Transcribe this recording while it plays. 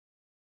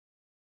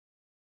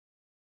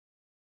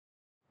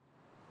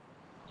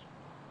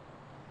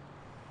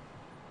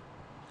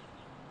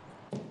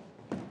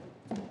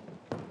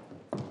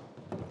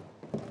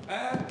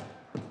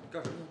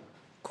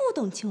我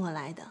懂请我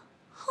来的，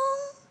哼！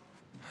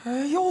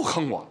哎，又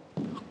哼我，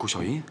顾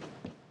小英。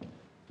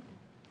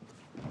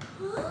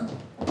啊，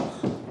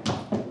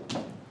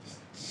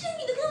这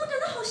女的跟我长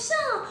得好像，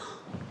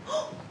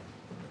哦，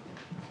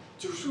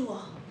就是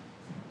我。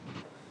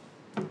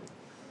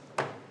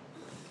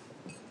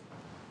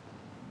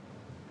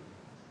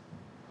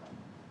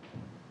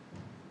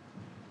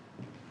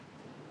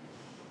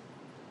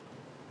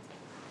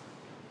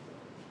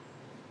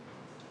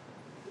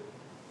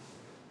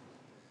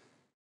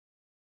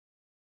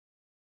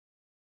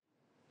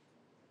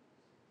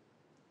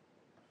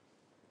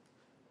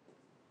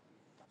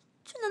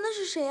 这男的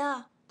是谁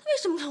啊？他为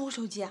什么看我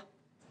手机啊？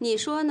你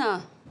说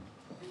呢？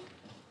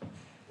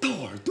道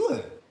尔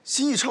顿，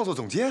新艺创作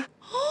总监。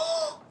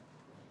哦，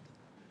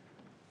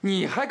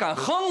你还敢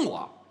哼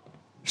我？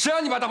谁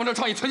让你把大风筝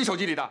创意存你手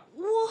机里的？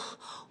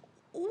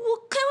我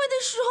开会的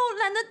时候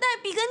懒得带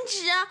笔跟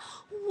纸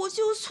啊，我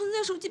就存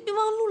在手机备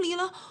忘录里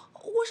了。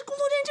我是工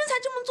作认真才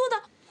这么做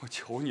的。我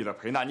求你了，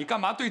裴娜，你干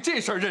嘛对这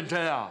事儿认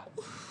真啊？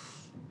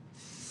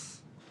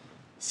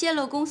泄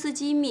露公司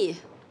机密，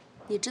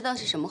你知道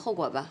是什么后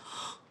果吧？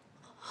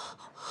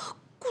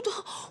顾董，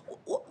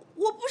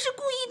我不是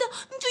故意的，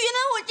你就原谅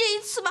我这一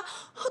次吧。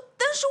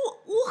但是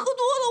我喝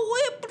多了，我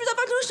也不知道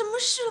发生什么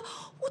事了。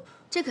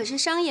这可是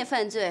商业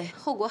犯罪，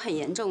后果很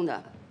严重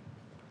的，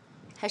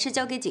还是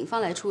交给警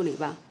方来处理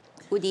吧。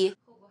无敌，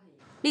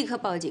立刻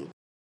报警。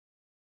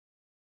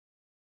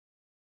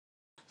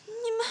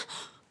你们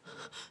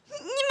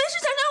是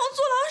想让我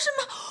坐牢是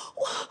吗？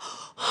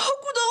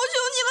顾董，我求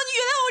你了，你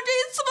原谅我这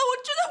一次吧，我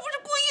真的不是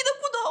故意的，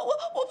顾董，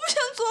我不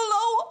想坐牢，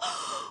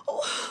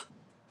我。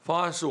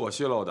方案是我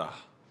泄露的，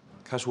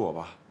开除我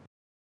吧。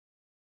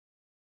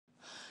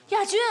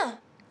亚军，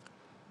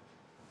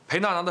裴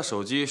娜拿的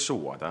手机是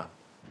我的，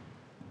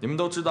你们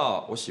都知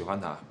道我喜欢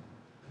她，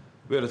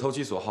为了投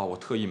其所好，我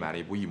特意买了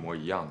一部一模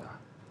一样的，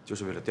就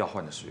是为了调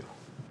换着使用。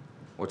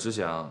我只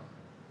想，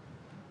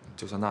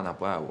就算娜娜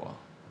不爱我，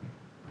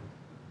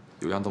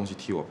有样东西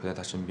替我陪在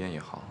她身边也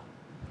好，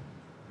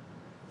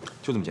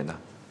就这么简单。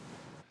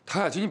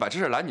唐亚军，你把这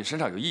事揽你身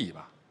上有意义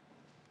吗？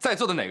在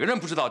座的哪个人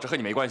不知道这和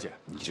你没关系？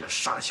你这个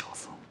傻小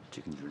子，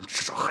这个女人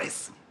迟早害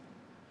死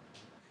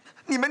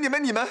你！你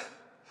们，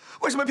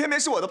为什么偏偏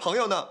是我的朋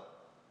友呢？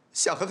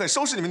想狠狠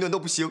收拾你们一顿都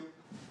不行。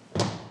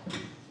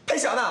裴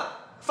小娜，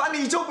罚你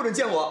1周不准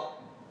见我。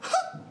哼！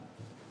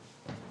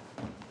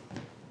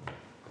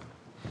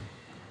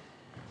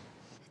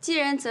既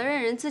然责任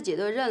人自己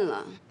都认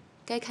了，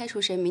该开除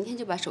谁，明天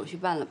就把手续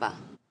办了吧。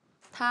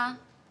他，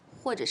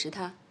或者是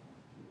他，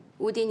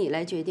无敌，你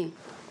来决定。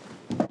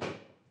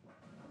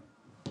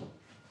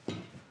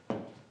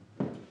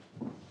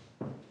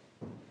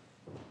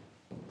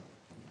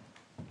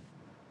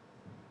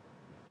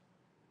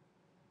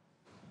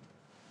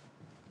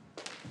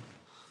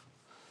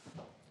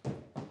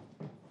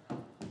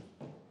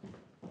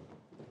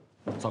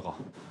糟糕，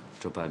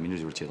这摆明着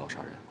就是借刀杀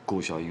人。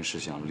顾小英是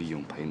想利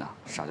用裴娜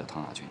杀掉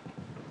唐亚军，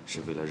是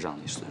为了让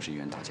你损失1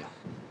元大价。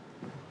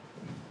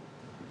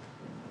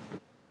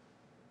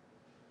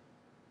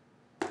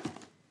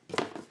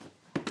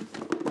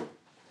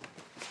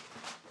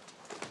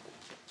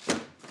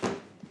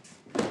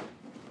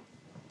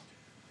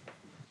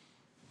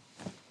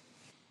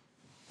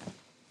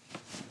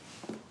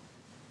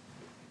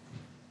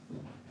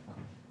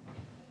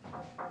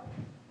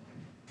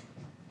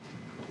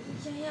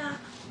丫丫，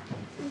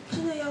你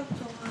真的要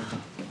走啊？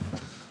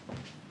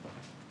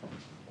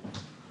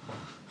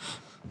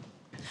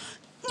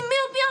你没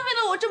有必要为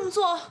了我这么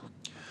做。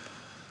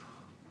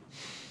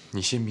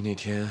你泄密那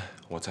天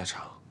我在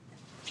场，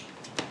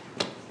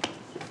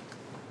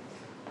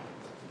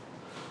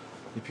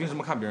你凭什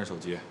么看别人手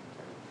机？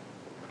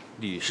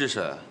你是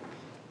谁？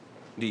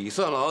你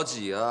算老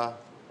几啊？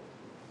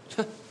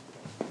哼！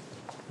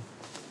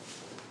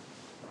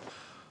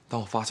当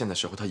我发现的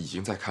时候，他已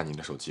经在看你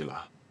的手机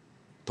了。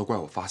都怪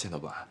我发现的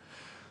晚，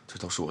这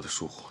都是我的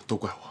疏忽，都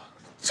怪我。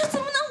这怎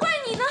么能怪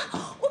你呢？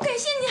我感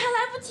谢你还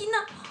来不及呢。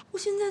我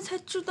现在才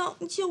知道，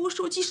你借我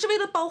手机是为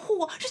了保护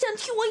我，是想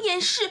替我掩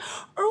饰，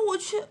而我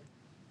却……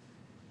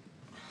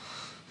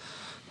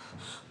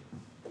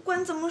不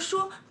管怎么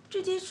说，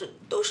这件事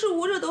都是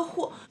我惹的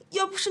祸。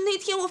要不是那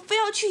天我非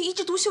要去一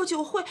枝独秀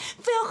酒会，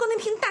非要喝那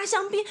瓶大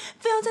香槟，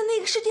非要在那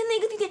个时间那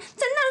个地点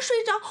在那儿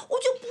睡着，我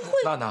就不会。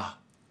娜娜，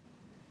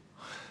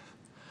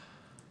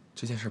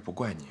这件事不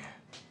怪你。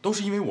都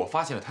是因为我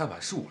发现了太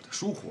晚，是我的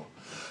疏忽。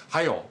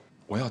还有，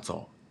我要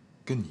走，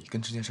跟你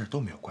跟这件事都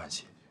没有关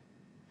系。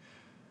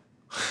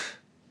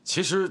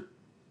其实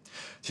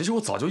我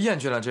早就厌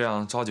倦了这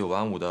样朝9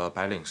晚5的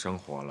白领生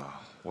活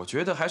了。我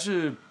觉得还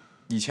是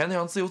以前那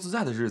样自由自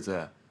在的日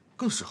子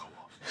更适合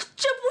我。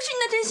这不是你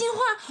的真心话。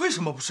为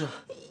什么不是？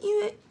因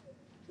为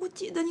我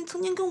记得你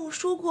曾经跟我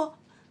说过。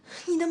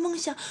你的梦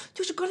想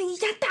就是管理一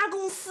家大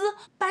公司，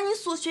把你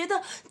所学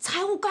的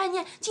财务概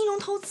念、金融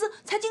投资、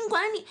财经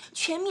管理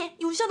全面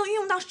有效地运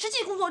用到实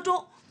际工作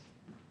中。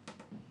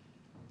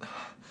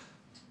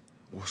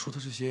我说的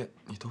这些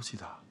你都记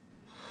得？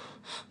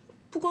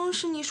不光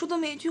是你说的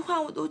每句话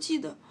我都记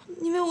得，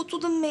因为我做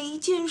的每一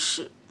件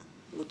事。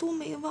我都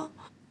没忘，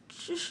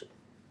只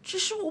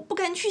是我不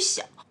敢去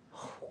想。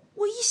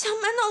我一想，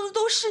满脑子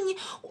都是你，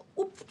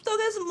我不知道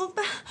该怎么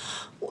办。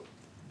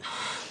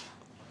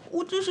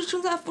我真是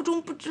身在福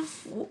中不知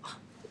福。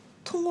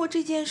通过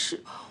这件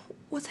事，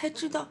我才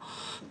知道，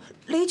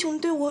雷囧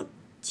对我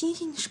仅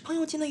仅是朋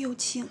友间的友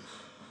情，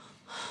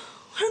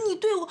而你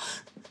对我，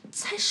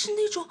才是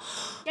那种。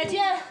雅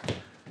娟，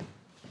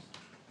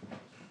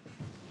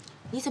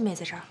你怎么也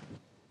在这儿？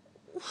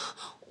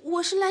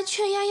我是来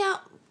劝丫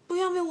丫不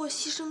要为我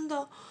牺牲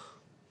的。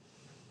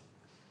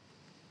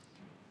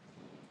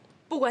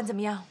不管怎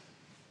么样，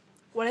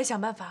我来想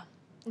办法，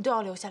你都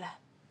要留下来。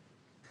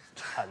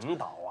陈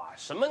导啊，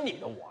什么你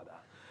的我的，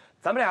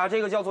咱们俩这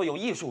个叫做有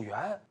艺术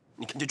缘。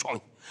你看这创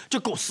意，这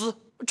构思，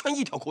穿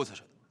一条裤子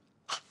似的。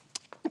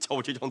瞧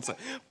我这张嘴，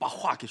把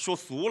话给说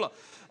俗了。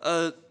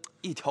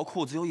一条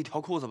裤子又一条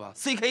裤子吧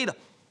 ，CK 的，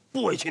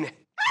不委屈你。我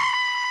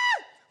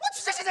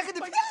去，这跟你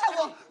骗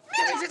了我！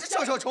明明这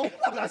是小虫，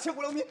那不打亲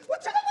不留名，我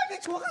真的会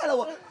被出害了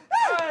我。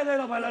哎，雷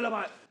老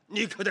板，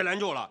你可得拦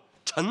住了。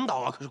陈导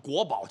啊，可是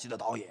国宝级的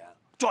导演，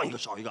撞一个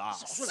少一个啊！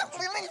小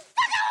灵了，你放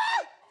开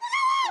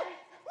我！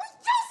我要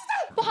死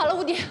他！不好了，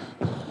无敌，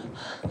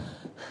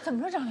怎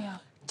么了，张玲？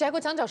翟国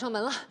强找上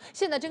门了，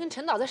现在正跟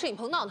陈导在摄影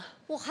棚闹呢。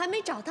我还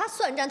没找他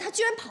算账，他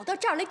居然跑到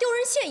这儿来丢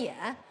人现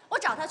眼。我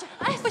找他去。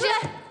哎，不行，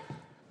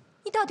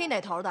你到底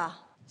哪头的？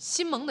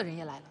新盟的人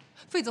也来了，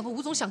费总和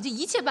吴总想尽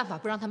一切办法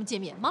不让他们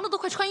见面，忙得都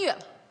快穿越了。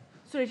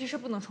所以这事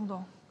不能冲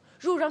动，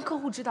如果让客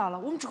户知道了，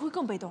我们只会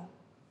更被动。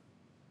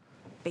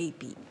卑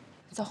鄙！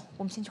走，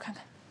我们先去看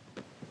看。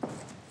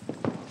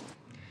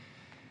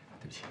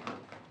对不起。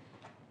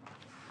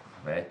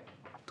喂，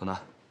东南，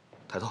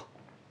抬头，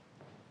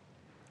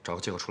找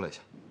个借口出来一下。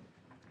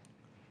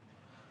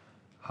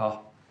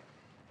好，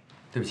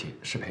对不起，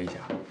失陪一下，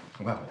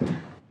很快回来。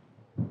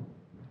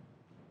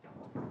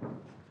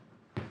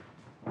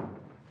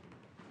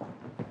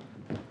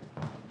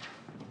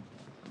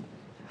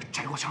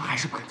翟国强还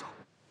是不肯走。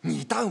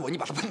你耽误我，你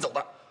把他喷走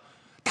的。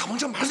大篷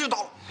车马上就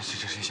到了。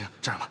行，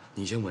这样吧，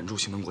你先稳住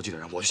新盟国际的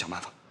人，我去想办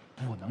法。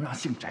不能让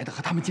姓翟的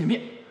和他们见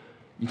面。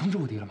你通知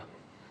无敌了吗？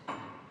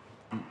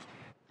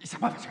你想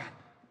办法去看。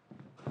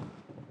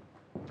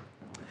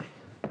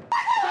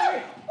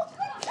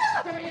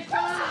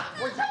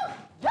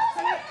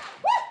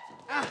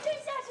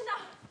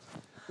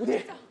无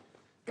敌，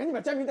赶紧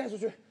把佳明带出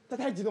去，他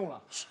太激动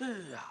了。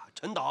是啊，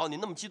陈导，你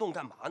那么激动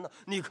干嘛呢？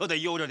你可得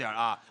悠着点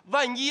啊！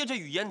万一这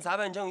语言杂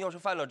乱症要是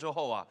犯了之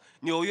后啊，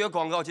纽约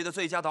广告节的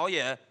最佳导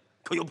演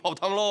可就泡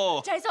汤喽。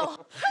翟总，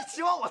还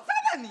指望我栽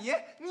办你？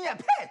你也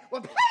配？我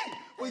配！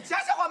我家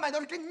乡话卖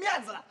都是给你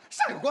面子了，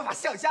上有国法，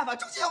下有家法，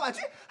中间有婉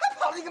君，还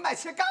跑了一个卖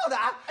切糕的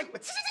啊！哎，我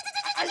去！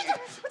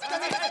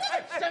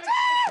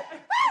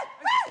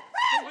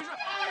怎么回事？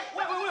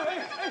喂！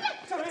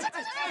佳明，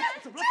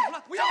怎么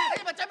了？不要！赶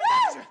紧把佳明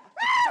带出去！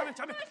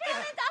佳明，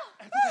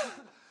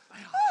哎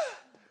呀！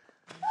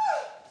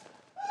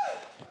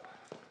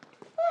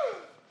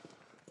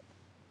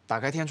打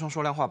开天窗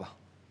说亮话吧，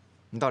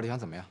你到底想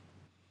怎么样？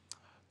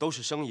都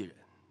是生意人，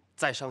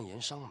在商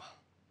言商嘛。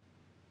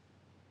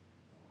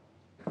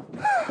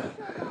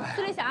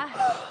司令小爱，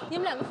你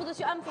们两个负责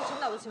去安抚陈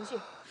导的情绪。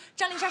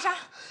张琳、莎莎，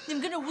你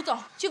们跟着吴总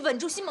去稳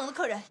住新盟的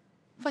客人。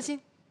放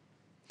心，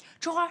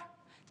春花，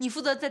你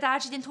负责在大家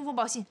之间通风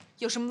报信，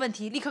有什么问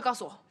题立刻告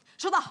诉我。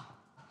收到。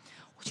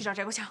我去找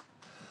翟国强。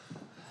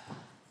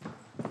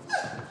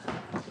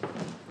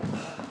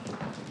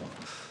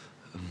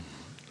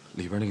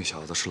里边那个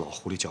小子是老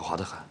狐狸，狡猾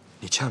得很，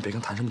你千万别跟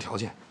谈什么条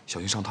件，小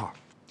心上套。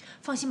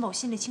放心吧，我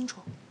心里清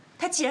楚，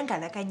他既然敢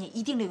来概念，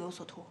一定另有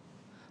所图，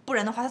不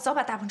然的话，他早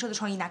把大篷车的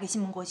创意拿给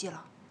新盟国际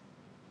了。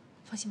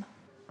放心吧。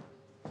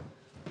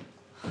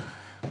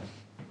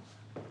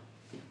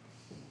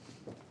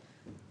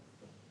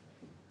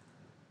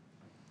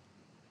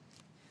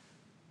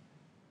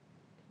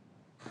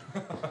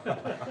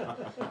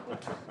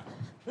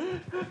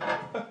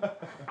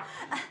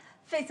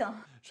费总，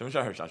什么事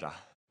儿，莎莎？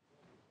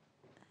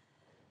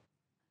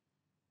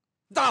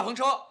大篷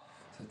车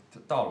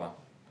到了吗？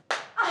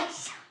哎呀，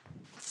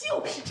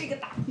就是这个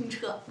大篷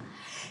车，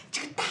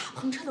这个大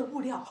篷车的物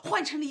料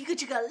换成了一个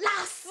这个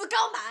拉丝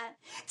钢板，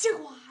结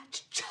果啊，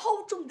这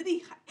超重的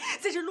厉害，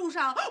在这路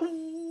上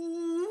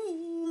呜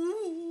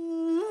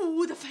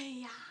的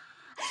飞呀，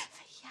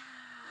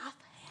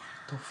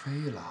都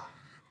飞了。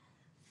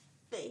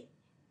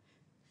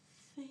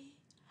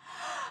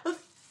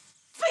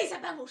飞在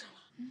半路上了。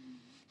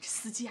这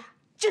司机啊，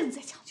正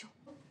在抢救。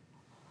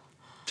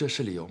这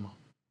是理由吗？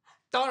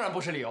当然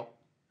不是理由。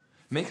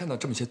没看到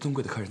这么些尊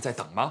贵的客人在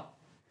等吗？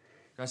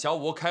让小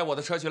五开我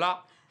的车去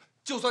拉，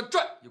就算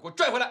拽也给我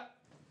拽回来。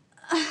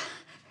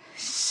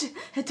是，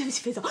对不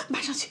起，费总，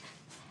马上去。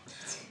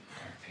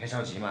别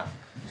着急嘛，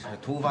这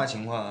突发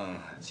情况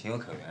情有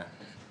可原。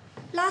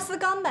拉丝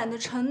钢板的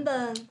成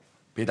本，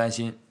别担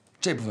心，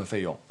这部分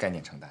费用概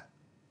念承担。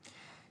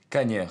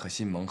概念和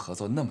新盟合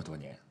作那么多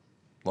年，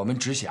我们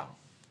只想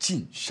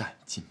尽善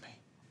尽美。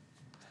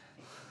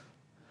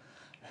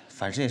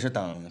反正也是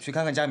等去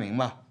看看佳明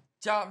吧。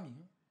佳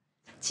明，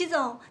齐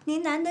总，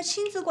您难得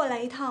亲自过来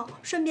一趟，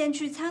顺便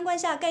去参观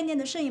下概念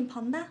的摄影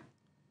棚吧。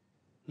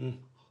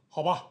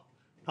好吧，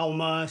那我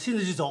们现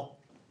在就走。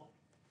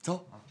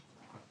走。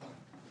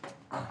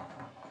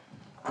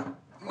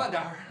慢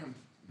点儿。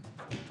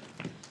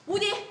无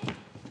敌，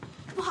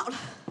不好了，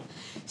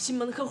新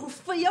蒙的客户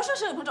非要上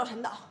摄影棚找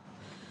陈导。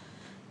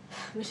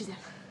没时间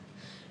了，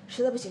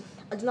实在不行，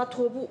俺就拿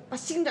拖布把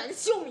星仔给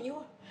笑迷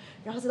糊，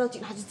然后再到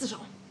警察局自首。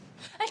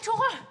哎，春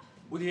花，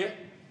无敌，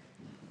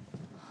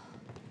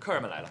客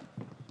人们来了。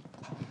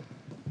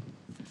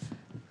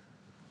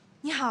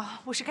你好，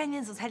我是概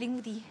念总裁林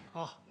无敌。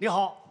啊，你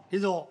好，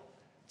林总，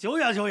久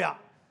仰久仰，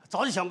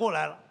早就想过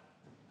来了。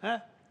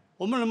哎，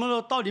我们能不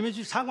能到里面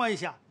去参观一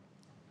下？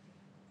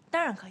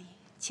当然可以，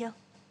请。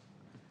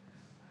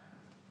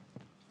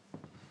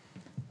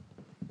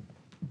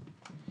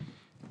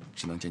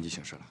只能见机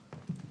行事了。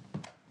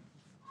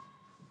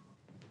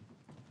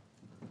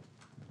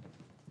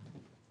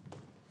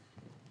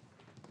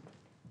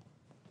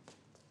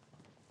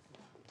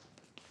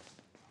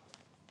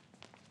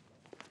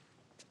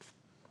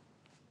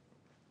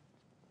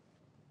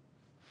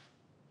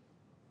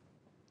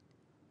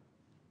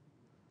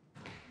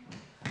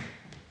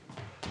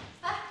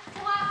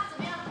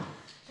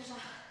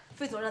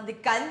费总让你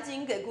赶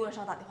紧给顾问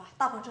商打电话，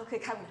大篷车可以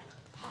开过来了。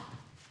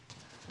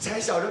这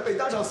小人被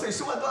当场碎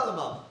尸万段了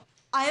吗？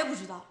俺也不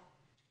知道，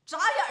眨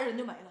眼人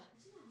就没了。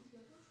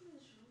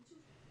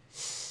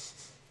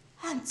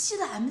俺记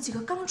得俺们几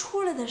个刚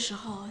出来的时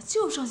候，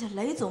就剩下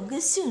雷总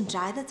跟姓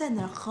翟的在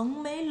那儿横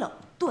眉冷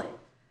对。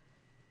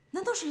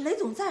难道是雷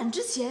总在俺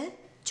之前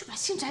就把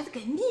姓翟的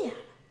给灭了？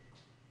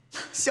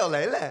小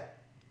雷雷，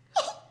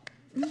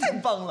太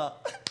棒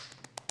了！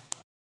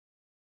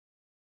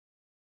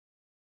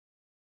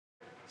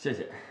谢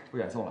谢，不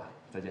远送了，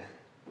再见。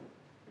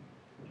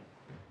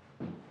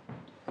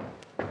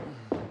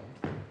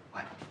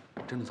喂，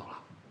真的走了？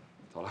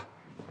走了，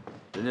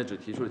人家只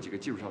提出了几个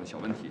技术上的小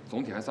问题，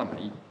总体还算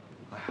满意。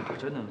哎呀，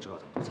真能折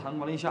腾，都参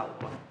观了一下午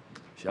了。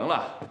行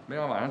了，没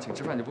让晚上请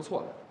吃饭就不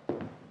错了。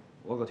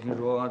我可听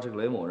说这个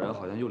雷某人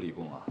好像又立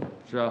功了。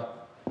是啊，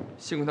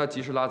幸亏他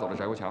及时拉走了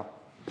翟国强。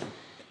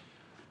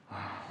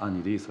按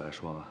你的意思来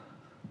说，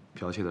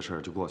剽窃的事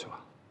儿就过去了？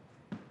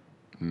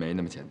没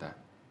那么简单。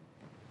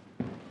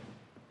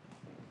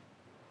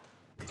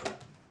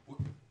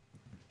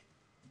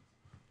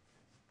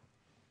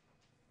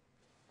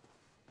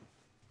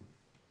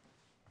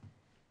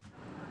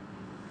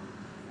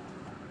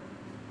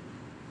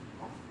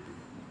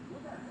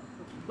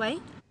喂，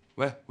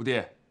喂，吴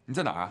迪，你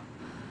在哪儿啊？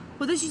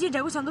我在去见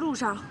翟国强的路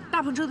上，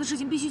大篷车的事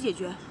情必须解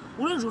决，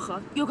无论如何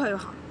越快越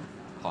好。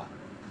好。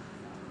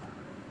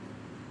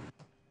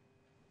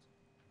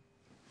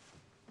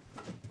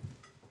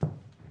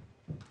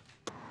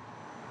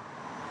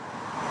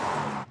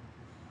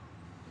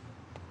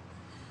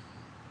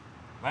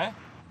喂，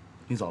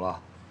你走了？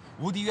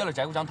吴迪约了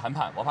翟国强谈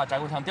判，我怕翟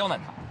国强刁难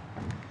他。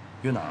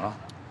约哪儿啊？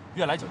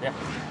悦来酒店。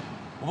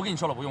我不跟你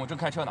说了不用，我正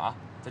开车呢啊！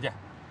再见。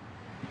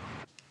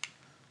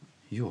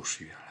又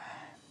是悦来。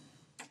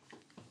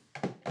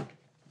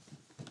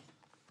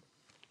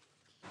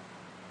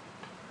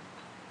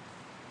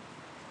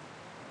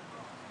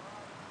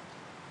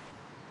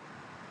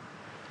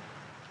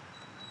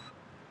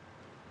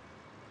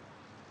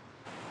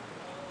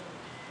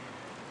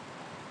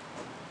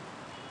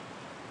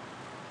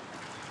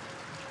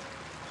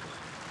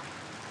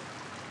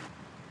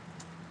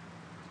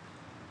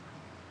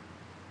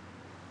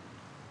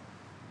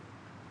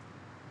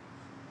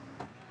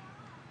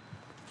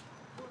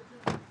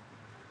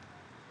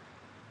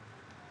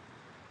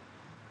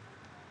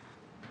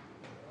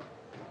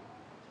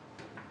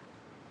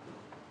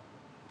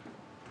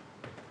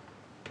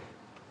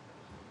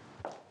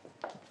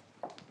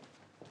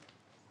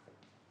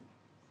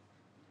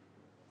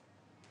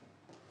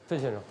费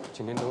先生，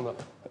请您等等。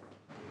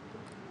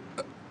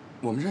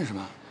我们认识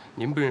吗？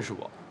您不认识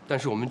我，但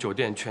是我们酒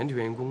店全体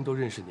员工都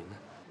认识您呢。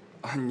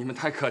啊，你们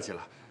太客气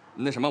了。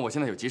那什么，我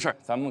现在有急事儿，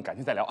咱们改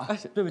天再聊啊。哎，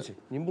对不起，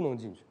您不能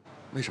进去。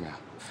为什么呀？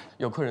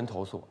有客人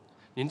投诉，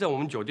您在我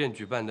们酒店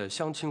举办的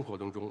相亲活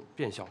动中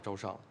变相招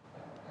商。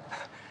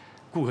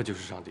顾客就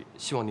是上帝，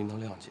希望您能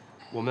谅解，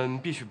我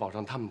们必须保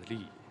障他们的利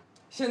益。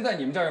现在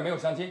你们这儿又没有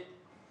相亲，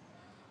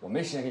我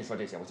没时间跟你说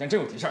这些，我现在真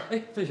有急事儿。哎，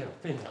费先生，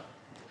费先生。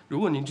如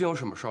果您真有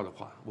什么事儿的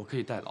话，我可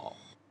以代劳。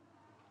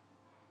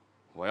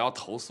我要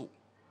投诉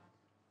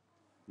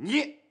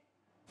你。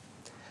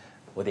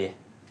吴迪，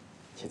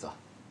请坐。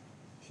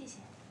谢谢。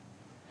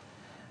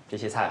这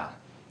些菜啊，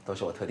都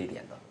是我特地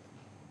点的。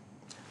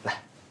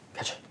来，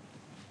开吃。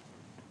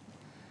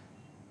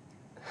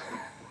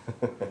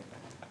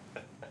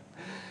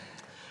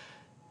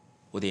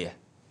吴迪，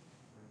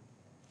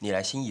你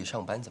来新义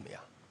上班怎么样？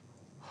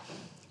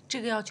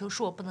这个要求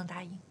是我不能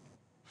答应。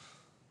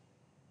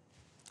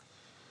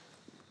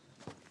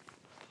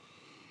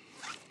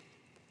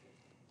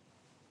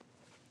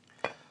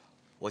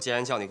我既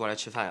然叫你过来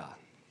吃饭啊，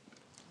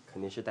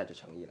肯定是带着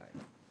诚意来的。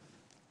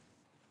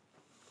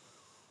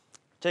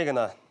这个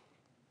呢，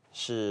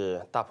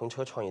是大篷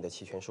车创业的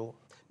期权书，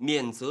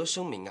免责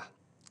声明啊，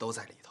都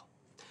在里头。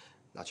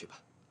拿去吧。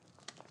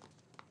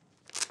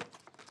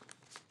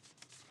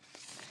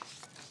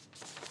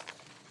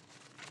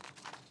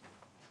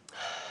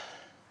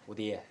无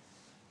敌，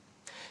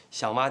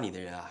想挖你的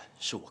人啊，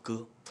是我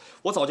哥。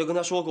我早就跟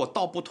他说过，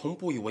道不同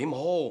不与为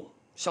谋。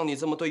像你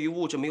这么对于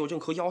物质没有任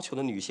何要求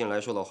的女性来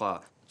说的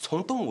话，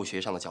从动物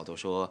学上的角度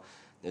说，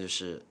那就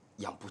是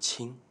养不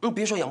亲。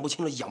别说养不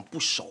亲了，养不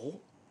熟。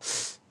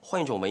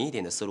换一种文艺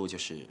点的思路，就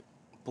是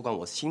不管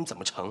我心怎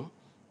么诚，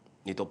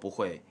你都不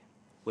会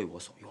为我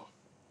所用。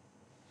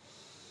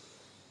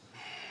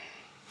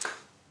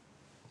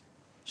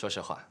说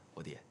实话，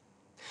无敌，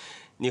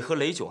你和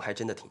雷囧还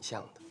真的挺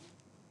像的。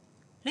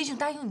雷囧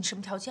答应你什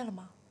么条件了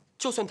吗？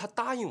就算他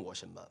答应我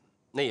什么，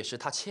那也是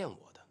他欠我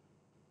的。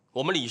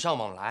我们礼尚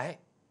往来，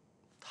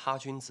他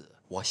君子，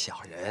我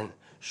小人，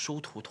殊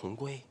途同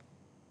归，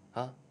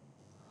啊！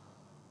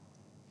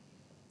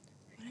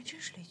原来真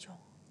是雷囧。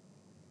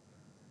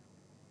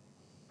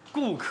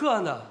顾客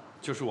呢，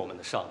就是我们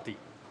的上帝，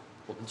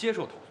我们接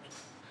受投诉，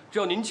只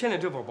要您签了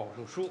这份保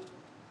证书，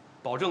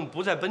保证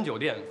不在本酒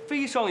店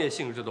非商业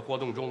性质的活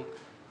动中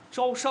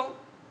招商，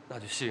那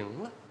就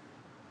行了。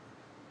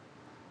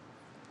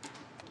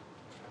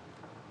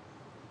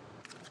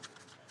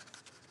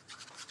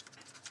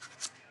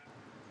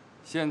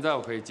现在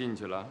我可以进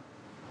去了，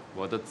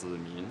我的子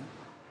民。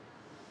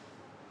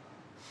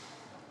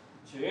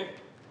请。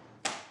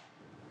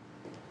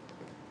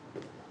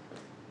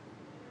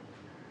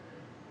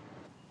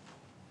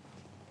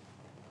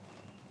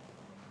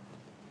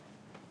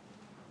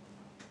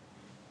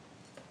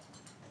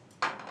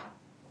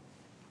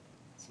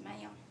请慢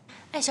用。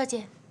哎，小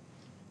姐，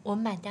我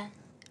们买单。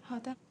好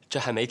的。这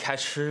还没开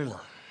吃呢，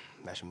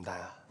买什么单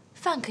啊？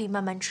饭可以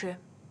慢慢吃，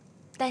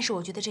但是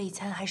我觉得这一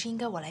餐还是应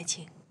该我来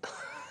请。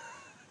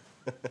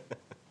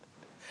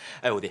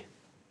哎，无敌，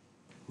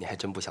你还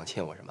真不想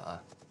欠我什么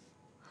啊？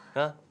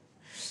啊？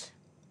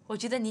我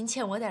觉得您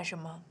欠我点什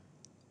么，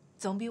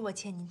总比我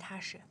欠您踏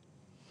实。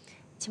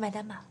请买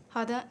单吧。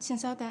好的，请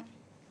稍等。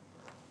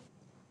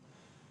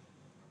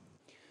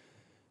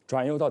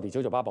转右到底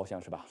998包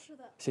厢是吧？是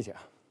的。谢谢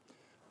啊。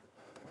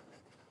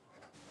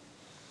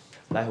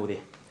来，无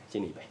敌，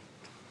敬你一杯。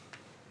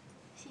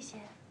谢谢。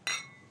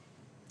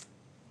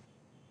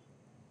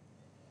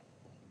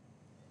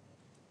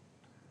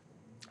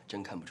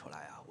真看不出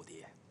来啊，无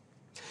敌。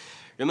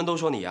人们都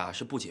说你啊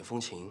是不解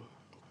风情，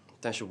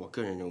但是我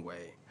个人认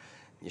为，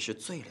你是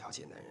最了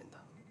解男人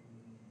的。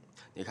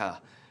你看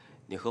啊，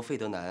你和费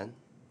德南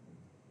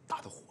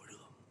打得火热，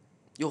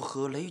又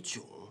和雷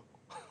囧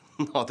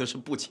闹得是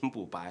不清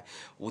不白，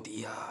无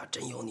敌呀，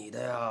真有你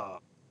的呀！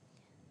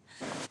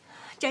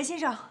翟先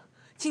生，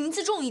请您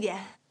自重一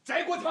点。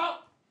翟国强，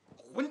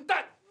混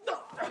蛋！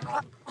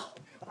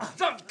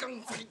让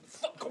刚才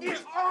放口水！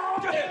别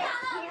打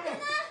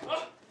了！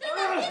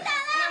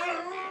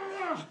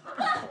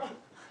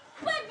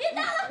喂，别打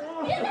了！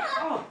别打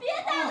了！别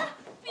打了！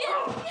别！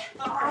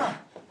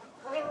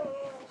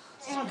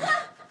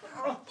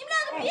你们两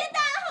个别打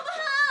了，好不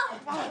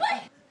好？喂！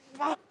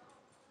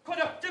快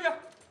点，这边！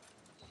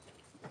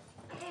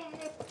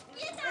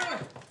别打了！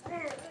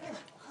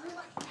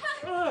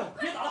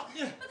别打了！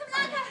把他们拉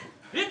开！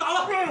别打了！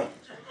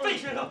费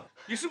先生，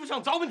你是不是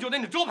想砸我们酒店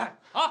的招牌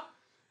啊？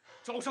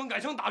招商改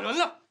成打人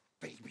了，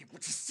卑鄙无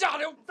耻下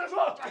流！再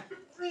说，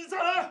你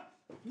再来！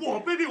我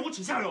卑鄙无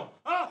耻下流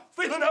啊！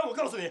费德南，我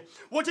告诉你，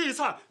我这一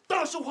菜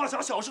大事化小，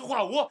小事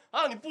化无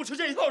啊！你不吃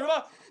这一套是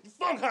吧？你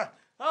放开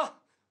啊！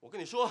我跟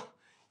你说，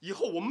以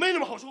后我没那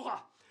么好说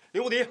话。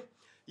林无敌，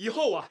以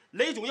后啊，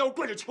雷总要是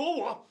跪着求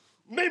我，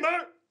没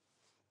门，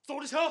走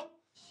着瞧。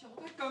小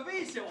子敢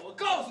威胁我，我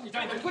告诉你，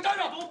张一你给我站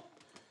住！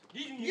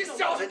你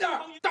小心点，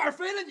胆儿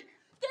肥了你！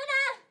德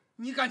南，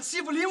你敢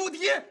欺负林无敌？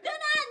德南，你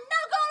闹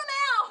够了没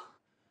有？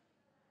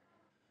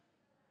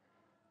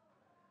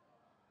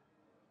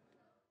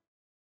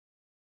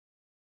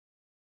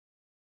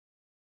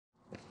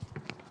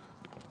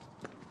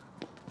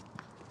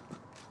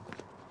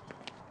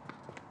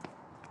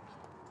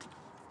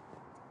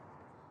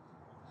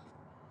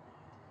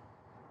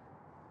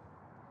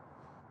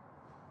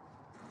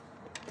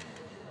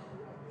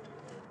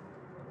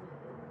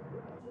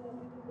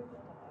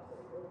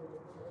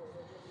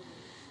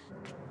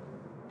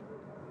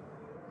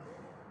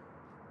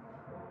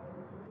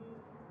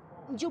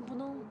你就不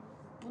能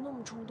不那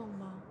么冲动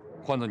吗？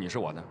换做你是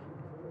我呢，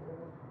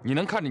你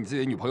能看着你自己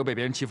的女朋友被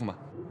别人欺负吗？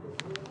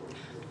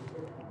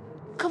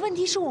可问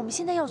题是我们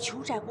现在要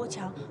求翟国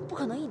强，不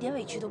可能一点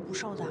委屈都不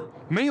受的。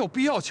没有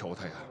必要求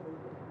他呀。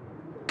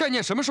概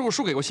念什么时候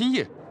输给过新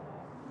意？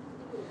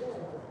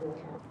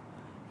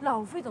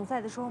老费总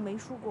在的时候没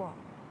输过，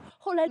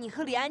后来你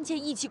和李安建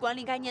一起管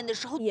理概念的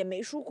时候也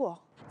没输过，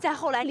再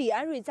后来李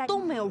安瑞在都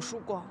没有输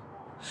过。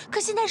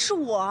可现在是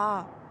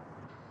我。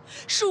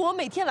是我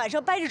每天晚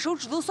上掰着手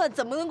指头算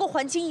怎么能够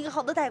还清银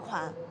行的贷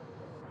款，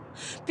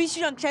必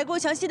须让翟国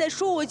强现在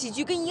说我几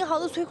句跟银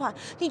行的催款，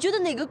你觉得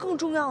哪个更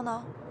重要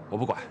呢？我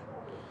不管，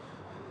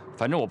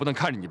反正我不能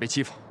看着你被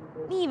欺负。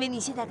你以为你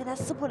现在跟他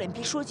撕破脸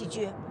皮说几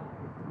句，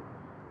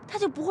他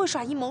就不会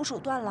耍阴谋手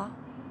段了？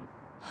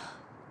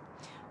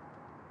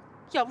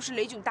要不是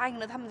雷囧答应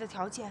了他们的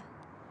条件，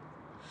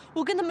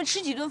我跟他们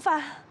吃几顿饭，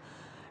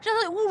让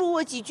他侮辱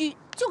我几句，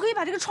就可以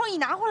把这个创意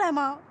拿回来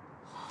吗？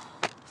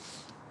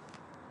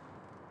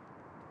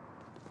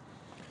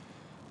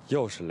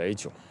又是雷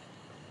囧，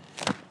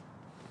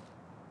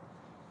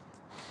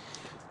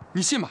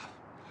你信吗？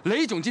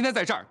雷囧今天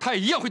在这儿，他也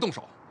一样会动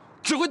手，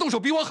只会动手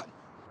比我狠。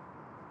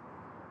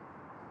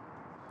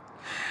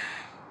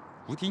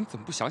无敌，你怎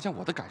么不想想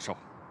我的感受？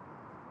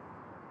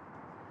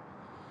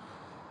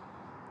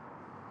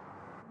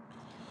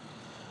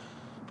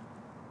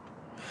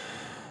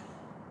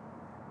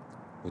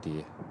无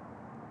敌，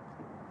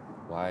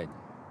我爱你，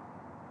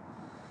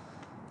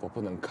我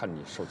不能看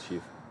你受欺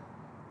负，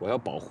我要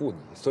保护你，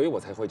所以我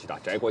才会去打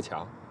翟国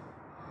强。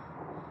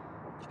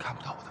你看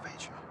不到我的委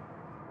屈。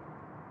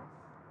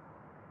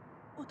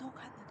我都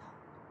看得到，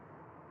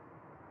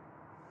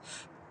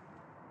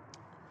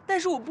但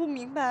是我不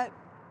明白，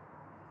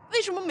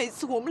为什么每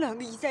次我们两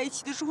个一在一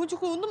起的时候，就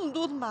会有那么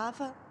多的麻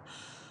烦。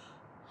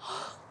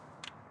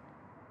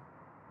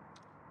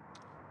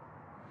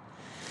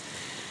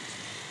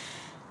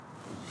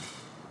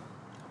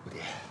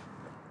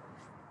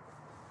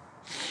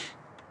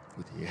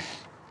无敌，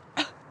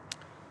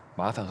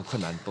麻烦和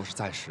困难都是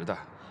暂时的，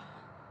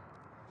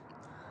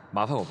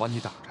麻烦我帮你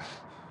挡着。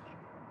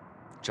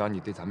只要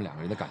你对咱们两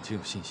个人的感情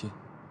有信心，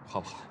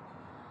好不好？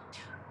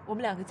我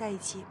们两个在一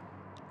起，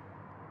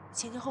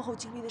前前后后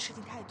经历的事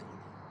情太多了。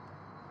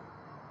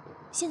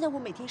现在我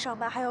每天上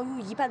班还要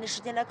用一半的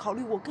时间来考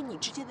虑我跟你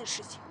之间的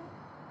事情，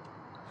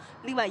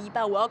另外一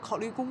半我要考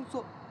虑工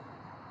作，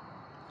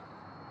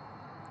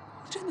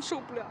我真的受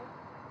不了了。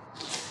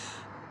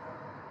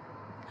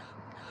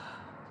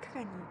看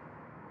看你，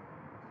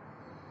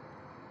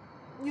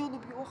你又能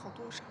比我好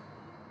多少？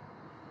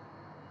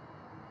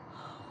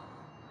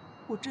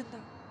我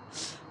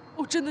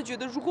真的觉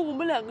得，如果我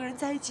们两个人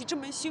在一起这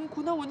么辛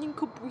苦，那我宁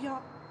可不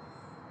要。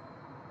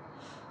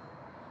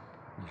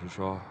你是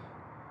说，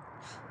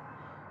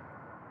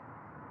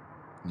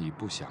你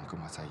不想跟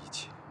我在一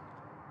起？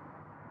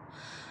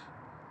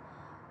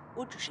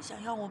我只是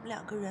想要我们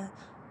两个人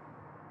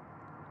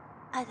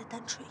爱的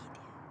单纯一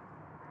点。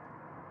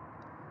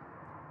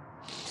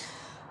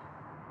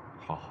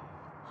好，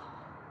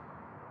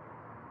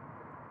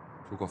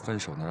如果分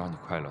手能让你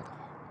快乐的话，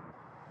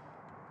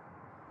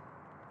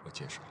我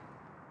接受。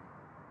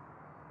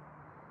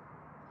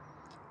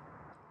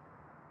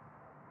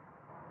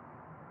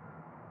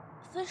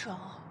分手？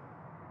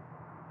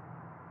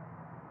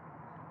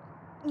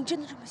你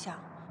真的这么想？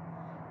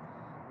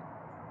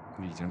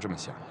你已经这么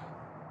想了。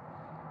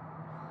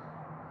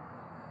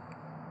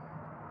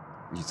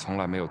你从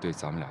来没有对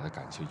咱们俩的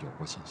感情有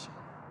过信心。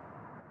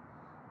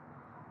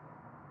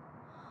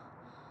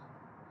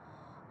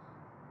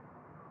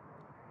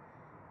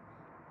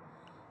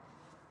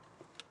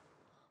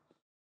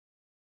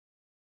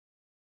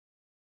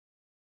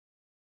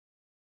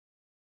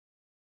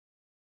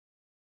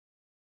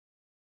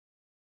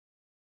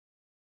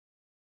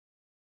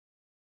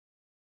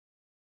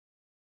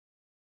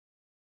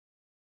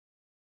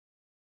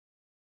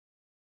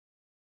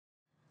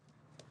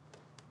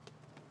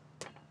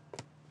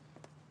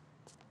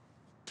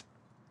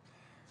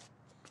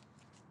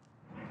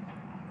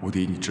无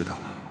敌，你知道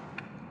吗？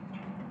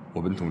我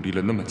们努力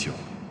了那么久，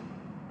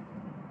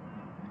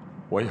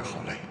我也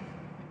好累。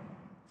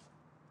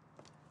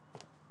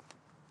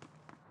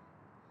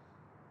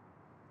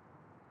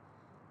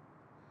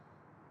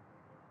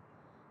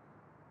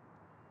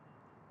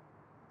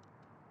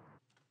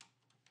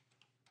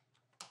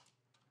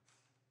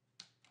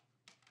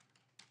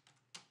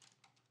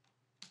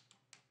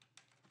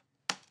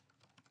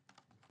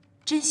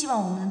真希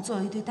望我们能做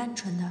一对单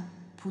纯的、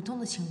普通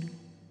的情侣。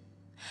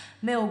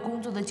没有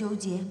工作的纠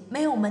结，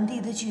没有门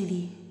第的距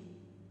离，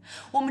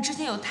我们之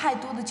间有太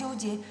多的纠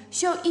结，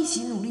需要一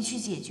起努力去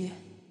解决。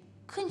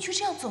可你却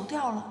这样走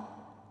掉了，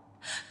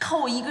靠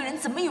我一个人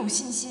怎么有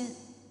信心？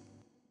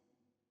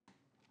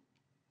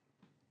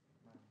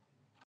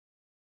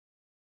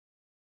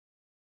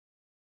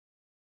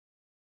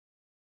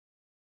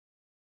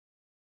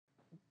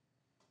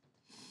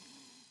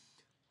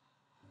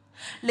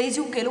雷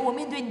囧给了我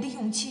面对你的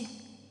勇气，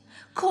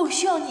可我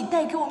需要你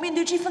带给我面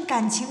对这份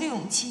感情的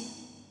勇气。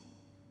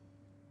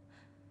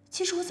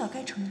其实我早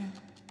该承认，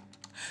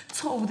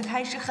错误的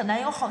开始很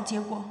难有好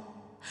结果，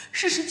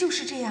事实就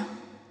是这样。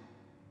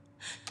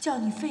叫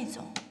你费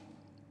总，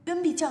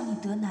远比叫你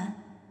德南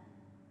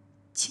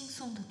轻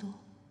松得多。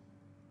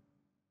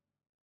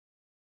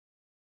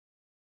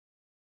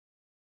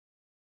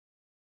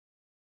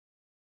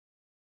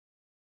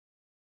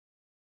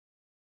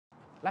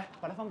来，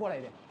把它放过来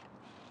一点，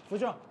扶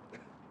正，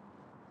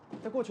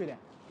再过去一点，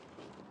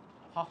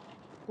好，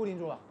固定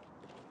住了。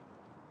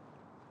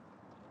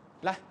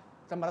来，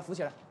咱们把它扶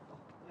起来。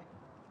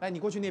来，你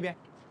过去那边，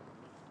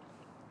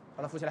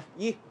把它扶起来。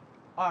1、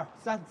2、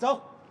3，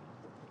走。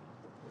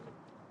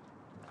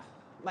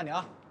慢点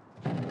啊。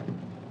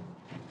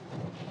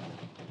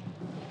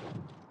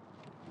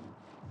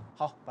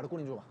好，把它固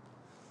定住吧。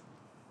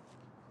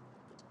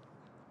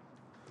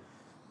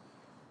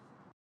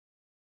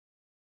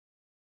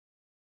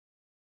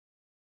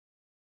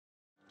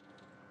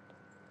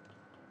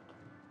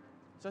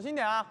小心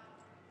点啊！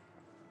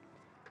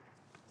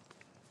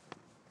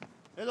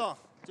雷总，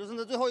就剩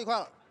这最后一块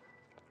了。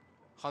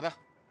好的，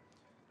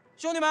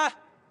兄弟们，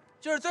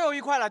这是最后一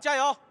块了，加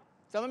油！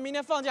咱们明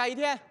天放假1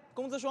天，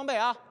工资双倍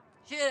啊！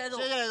谢谢雷总，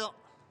谢谢雷总。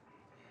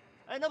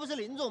哎，那不是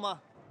林总吗？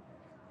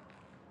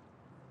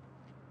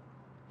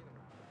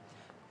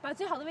把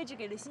最好的位置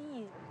给了新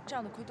义，这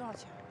样的亏多少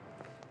钱？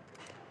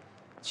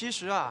其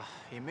实啊，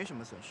也没什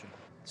么损失。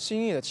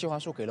新义的企划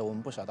书给了我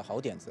们不少的好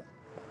点子，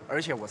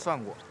而且我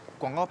算过，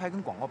广告牌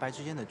跟广告牌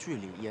之间的距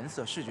离、颜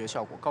色、视觉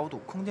效果、高度、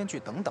空间距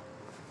等等，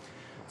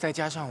再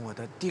加上我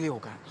的第六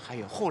感，还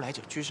有后来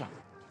者居上，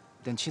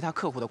等其他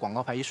客户的广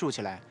告牌一竖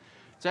起来，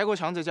翟国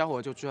强这家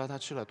伙就知道他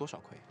吃了多少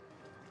亏。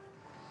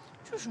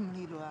这什么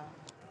理论啊？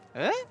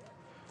哎，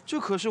这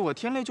可是我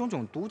天雷炯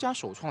炯独家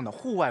首创的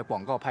户外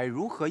广告牌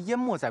如何淹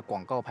没在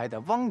广告牌的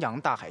汪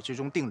洋大海之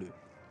中定律。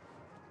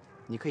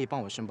你可以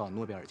帮我申报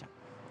诺贝尔奖，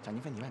奖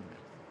金分你1万。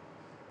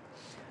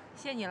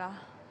谢谢你了。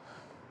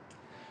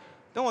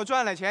等我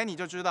赚了钱你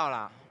就知道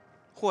了，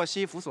祸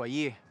兮福所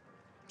依，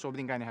说不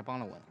定概念还帮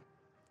了我呢。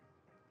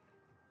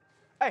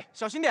哎，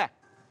小心点！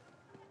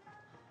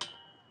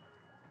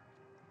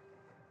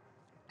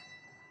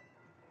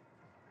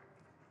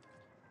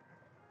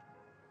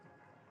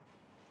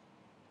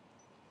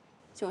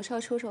囧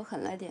少出手狠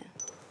了点，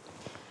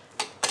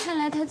看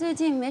来他最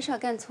近没少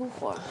干粗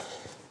活。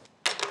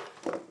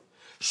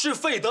是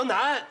费德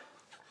南，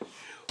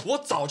我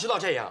早知道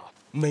这样，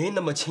没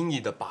那么轻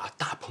易的把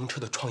大篷车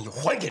的创意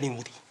还给林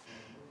无敌。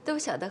都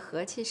晓得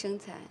和气生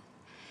财，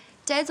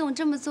翟总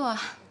这么做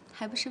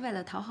还不是为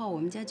了讨好我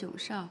们家囧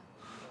少？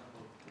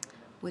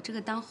我这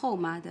个当后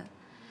妈的，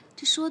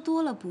这说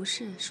多了不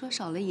是，说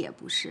少了也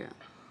不是。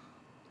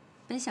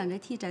本想着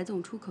替翟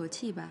总出口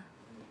气吧，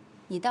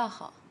你倒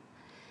好，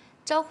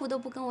招呼都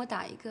不跟我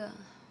打一个，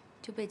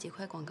就被几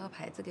块广告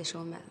牌子给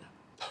收买了。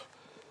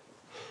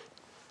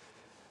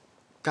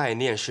概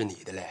念是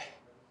你的嘞，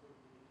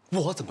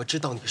我怎么知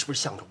道你是不是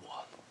向着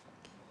我？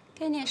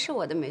概念是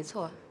我的没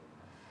错，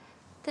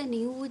但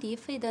林无敌、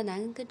费德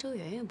南跟周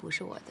圆圆不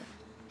是我的，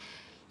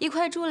一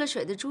块注了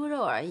水的猪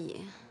肉而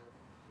已，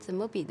怎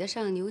么比得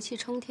上牛气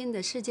冲天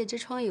的世界之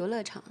窗游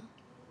乐场？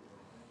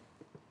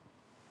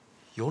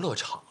游乐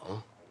场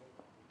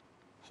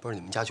不是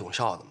你们家囧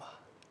少的吗？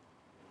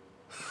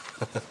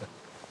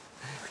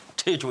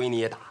这主意你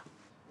也打？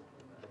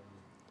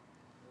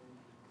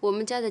我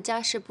们家的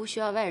家事不需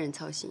要外人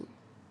操心。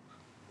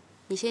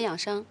你先养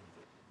伤，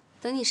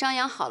等你伤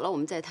养好了，我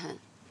们再谈。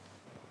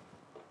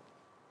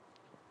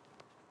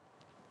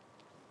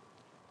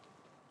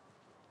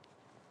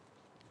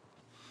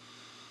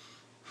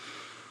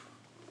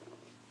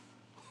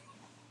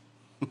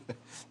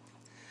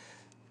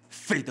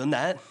费德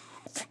南，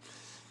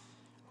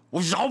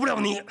我饶不了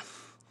你！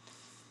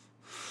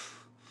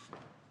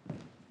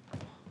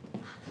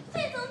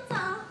费总早，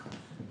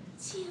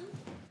请。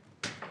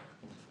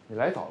你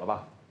来早了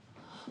吧？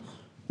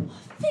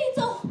费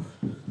总，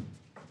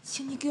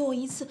请你给我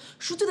一次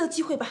赎罪的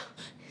机会吧。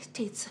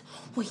这次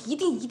我一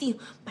定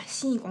把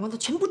新意广告的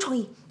全部创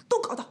意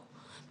都搞到，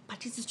把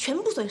这次全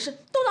部损失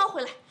都捞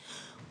回来。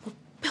我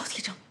不要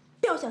提成，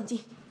不要奖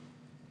金。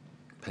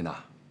佩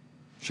娜，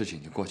事情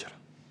已经过去了，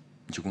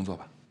你去工作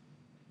吧。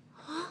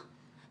啊，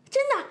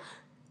真的？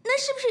那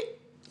是不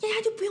是丫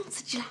丫就不用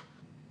辞职了？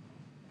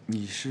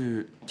你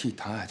是替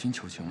唐亚军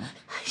求情吗？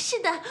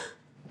是的。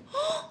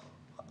哦。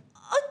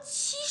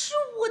其实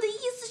我的意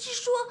思是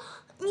说，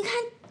你看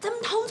咱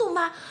们唐总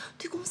吧，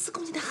对公司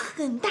贡献的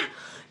很大，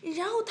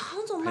然后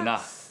唐总嘛，佩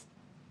娜，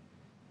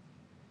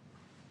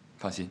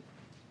放心，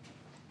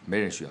没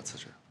人需要辞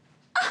职。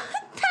啊，太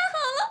好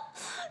了，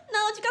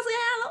那我去告诉丫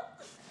丫了。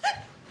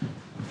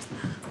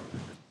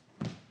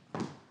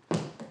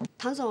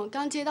唐总，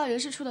刚接到人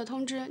事处的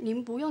通知，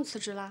您不用辞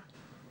职啦。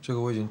这个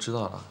我已经知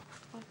道了。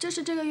这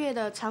是这个月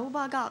的财务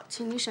报告，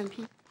请您审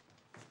批。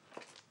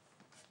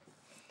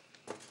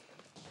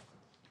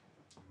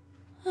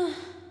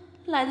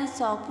来得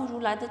早不如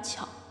来得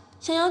巧，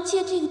想要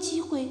借这个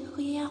机会和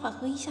丫丫缓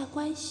和一下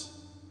关系，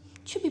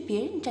却被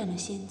别人占了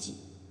先机。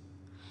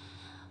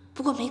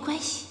不过没关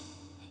系，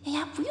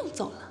丫丫不用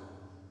走了。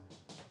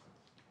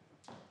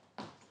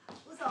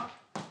吴总，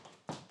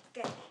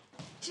给，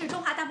这是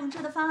中华大篷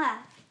车的方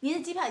案，您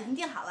的机票已经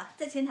订好了，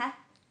在前台。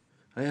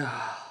哎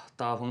呀，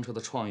大篷车的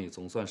创意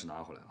总算是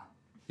拿回来了。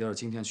要是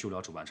今天去不了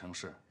主办城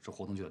市，这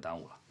活动就得耽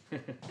误了。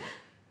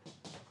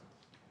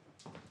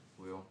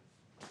不用。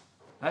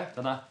哎，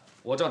丹丹，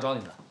我正找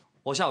你呢。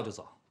我下午就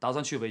走，打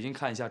算去北京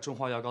看一下中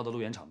华药膏的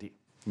路演场地。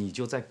你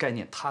就在概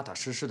念踏踏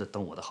实实的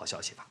等我的好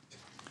消息吧。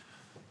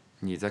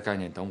你在概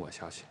念等我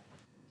消息。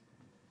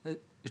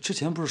之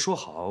前不是说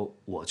好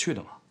我去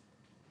的吗？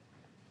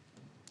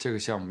这个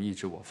项目一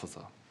直我负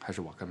责，还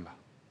是我跟吧。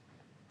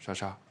莎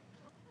莎，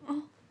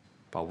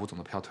把吴总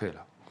的票退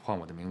了，换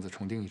我的名字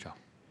重订一张。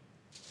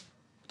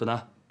丹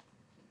丹，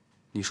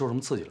你受什么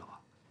刺激了吧？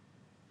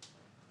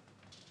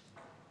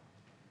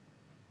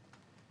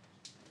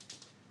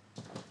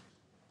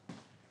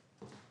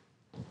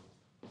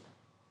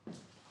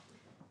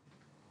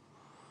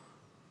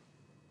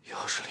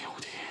又是林无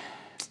敌。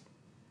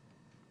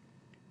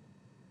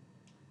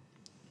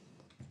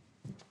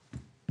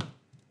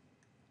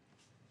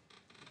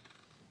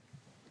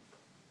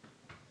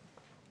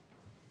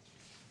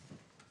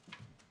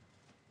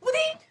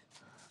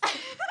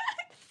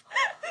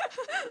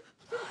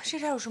这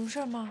茬有什么事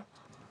儿吗？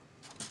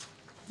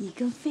你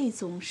跟费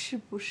总是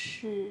不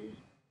是？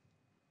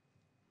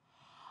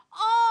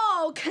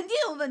哦，肯定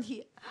有问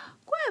题，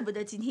怪不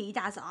得今天一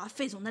大早啊，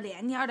费总的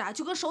脸蔫的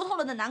就跟熟透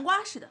了的南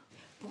瓜似的。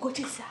不过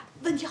这次啊，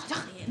问题好像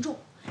很严重，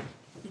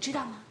你知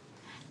道吗？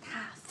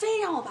他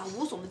非让我把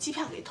吴总的机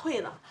票给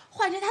退了，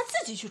换成他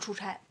自己去出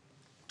差。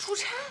出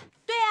差？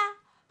对呀，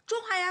中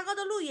华牙膏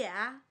的路演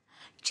啊，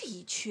这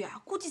一去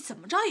啊，估计怎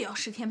么着也要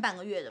10天半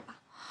个月的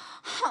吧。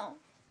哼。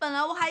本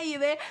来我还以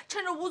为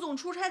趁着吴总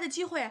出差的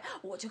机会，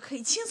我就可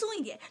以轻松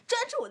一点，专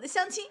注我的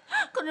相亲。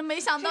可是没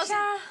想到，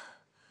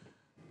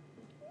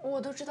我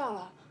都知道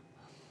了，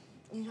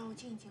你让我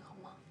静一静好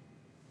吗？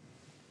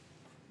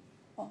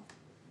哦。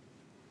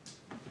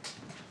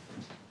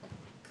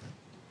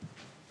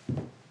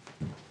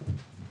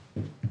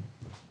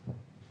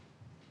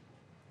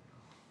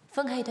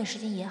分开一段时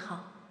间也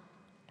好，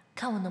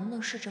看我能不能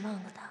试着忘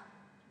了他。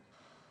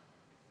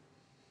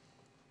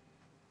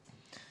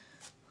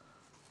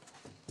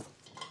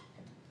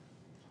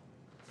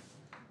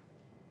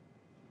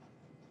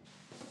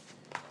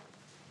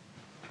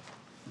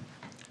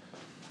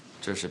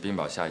这是冰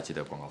雹下一季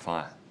的广告方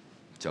案，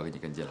交给你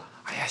跟进了。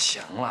哎呀，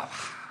行了吧，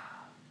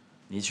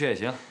你去也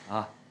行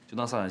啊，就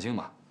当散散心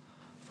吧。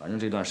反正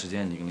这段时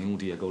间你跟林无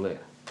敌也够累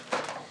的。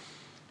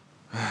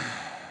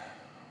唉，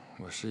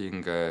我是应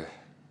该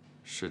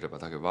试着把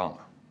他给忘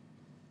了，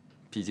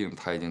毕竟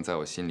他已经在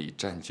我心里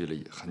占据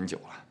了很久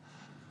了。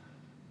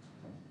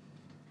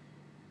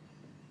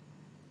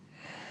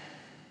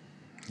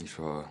你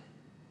说，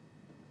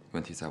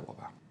问题在我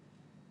吧？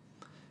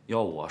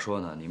要我说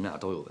呢，你们俩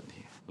都有问题。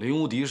林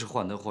无敌是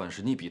患得患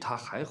失，你比他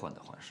还患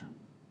得患失。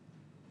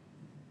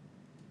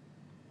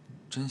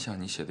真像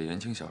你写的言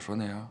情小说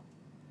那样，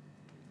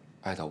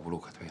爱到无路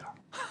可退了？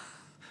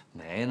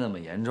没那么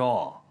严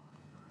重。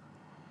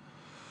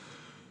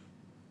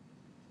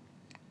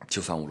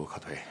就算无路可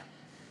退，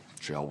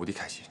只要无敌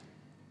开心，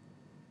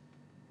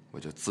我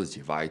就自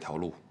己挖一条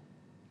路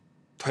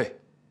退。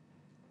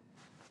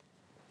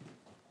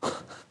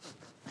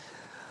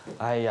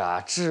哎呀，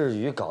至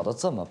于搞得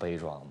这么悲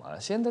壮吗？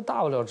现在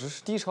大不了只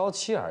是低潮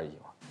期而已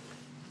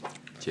嘛。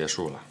结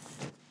束了。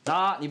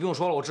啊，你不用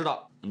说了，我知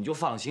道，你就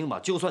放心吧。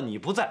就算你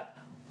不在，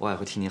我也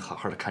会替你好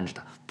好的看着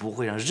他，不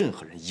会让任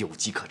何人有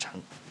机可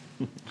乘。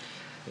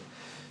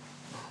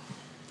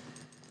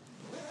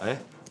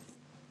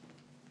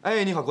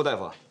哎，你好，郭大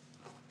夫。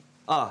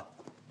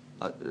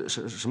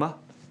什么？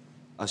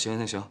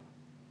行，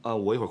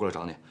我一会儿过来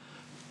找你。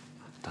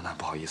丹丹，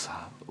不好意思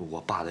啊，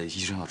我爸的医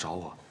生要找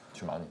我。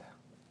去忙你的。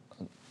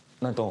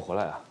那你等我回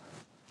来啊！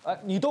哎，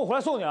你等我回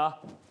来送你啊！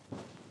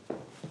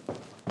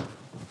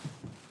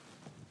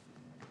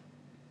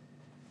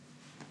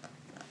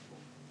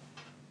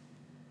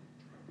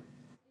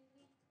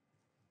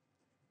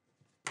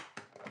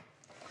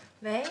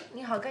喂，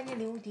你好，概念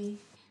林无敌。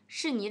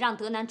是你让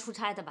德南出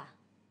差的吧？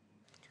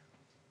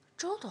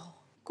周董，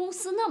公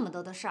司那么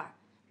多的事儿，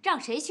让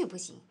谁去不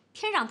行，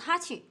偏让他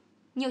去，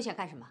你又想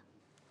干什么？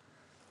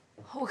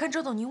我看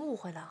周董您误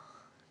会了，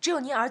只有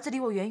您儿子离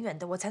我远远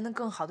的，我才能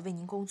更好的为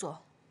您工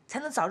作，才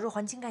能早日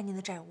还清概念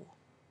的债务。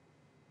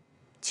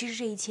其实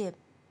这一切，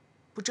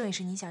不正也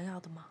是您想要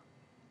的吗？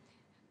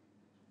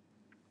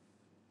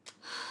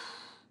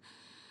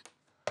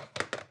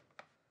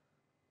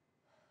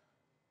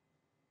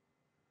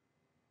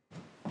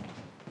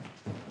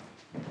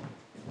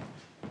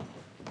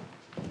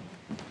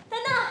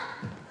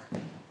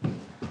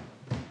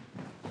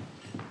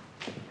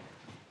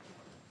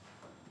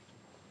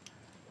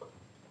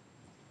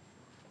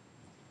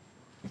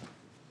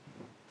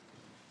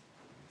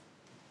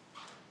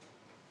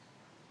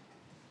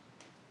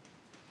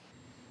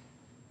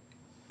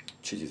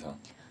去几层？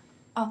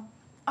哦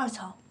，2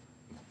层。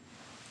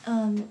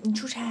你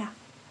出差啊？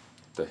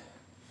对。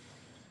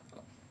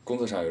工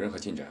作上有任何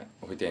进展，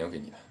我会电邮给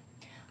你的。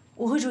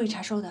我会注意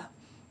查收的。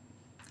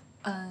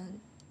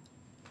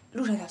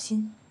路上小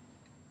心。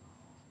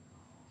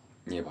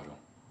你也保重。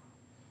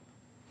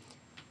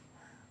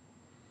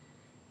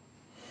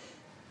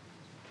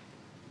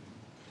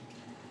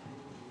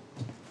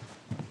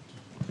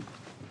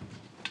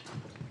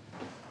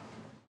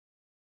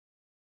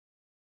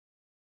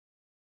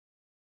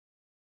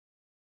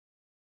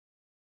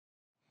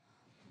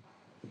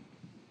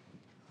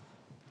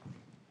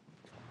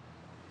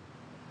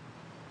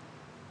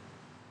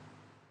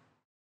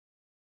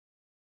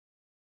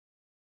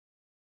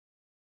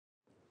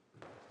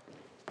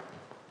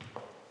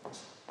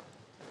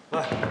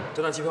哎，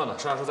这单机票呢？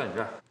莎莎说在你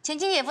这儿。前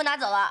妻姐夫拿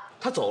走了。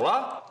他走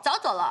了？早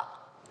走了。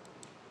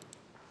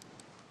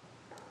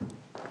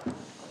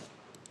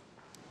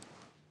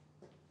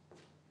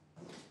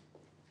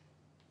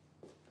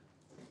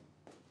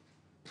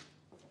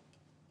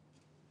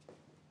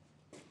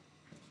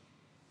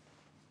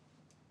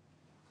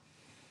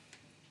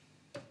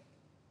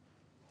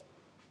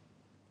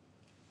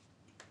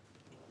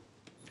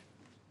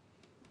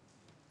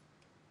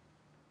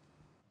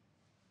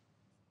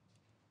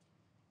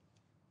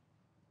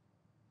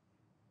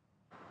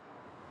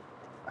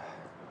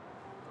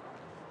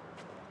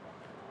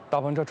大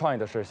篷车创业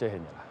的事，谢谢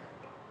你了。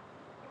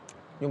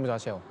用不着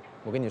谢我，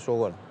我跟你说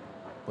过了，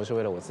我是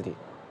为了我自己。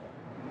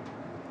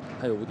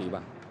还有无敌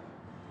吧？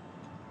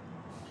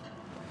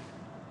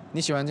你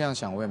喜欢这样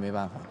想，我也没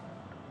办法。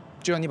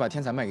就让你把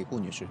天才卖给顾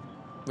女士，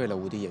为了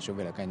无敌也是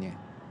为了概念。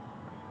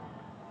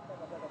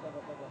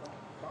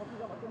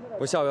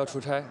我下午要出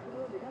差，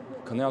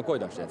可能要过一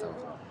段时间才会回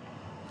来。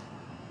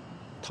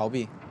逃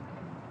避？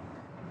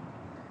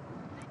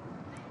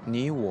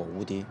你我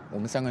无敌，我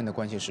们3个人的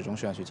关系始终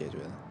是要去解决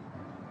的。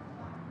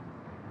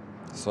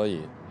所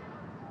以，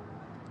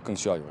更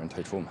需要有人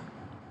退出嘛。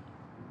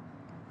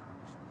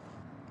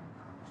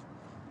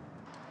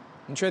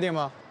你确定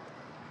吗？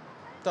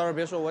到时候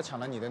别说我抢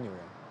了你的女人。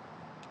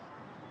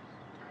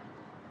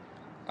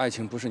爱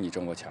情不是你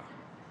争我抢，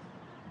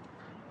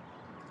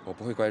我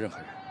不会怪任何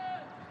人。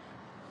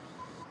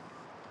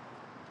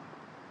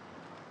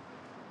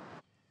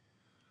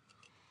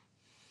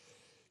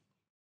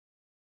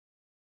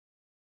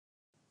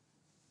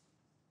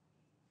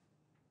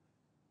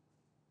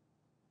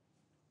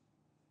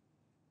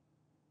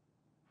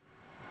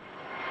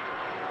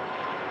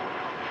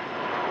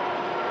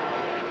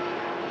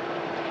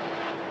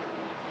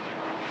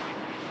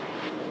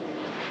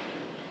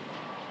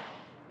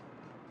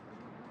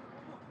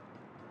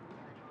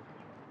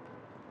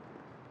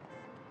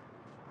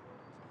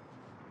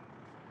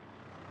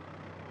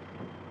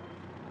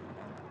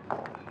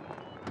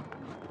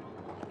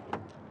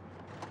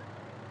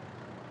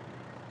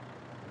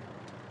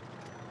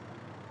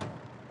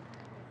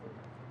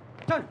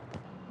站住！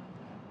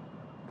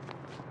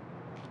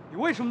你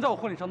为什么在我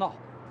婚礼上闹？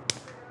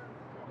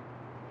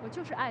我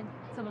就是爱你，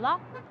怎么了？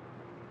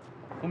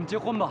我们结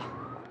婚吧，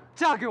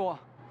嫁给我，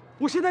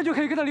我现在就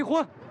可以跟他离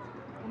婚。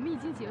我们已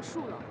经结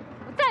束了，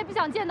我再也不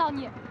想见到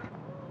你。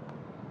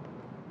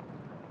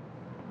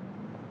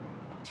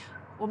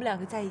我们2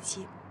个在一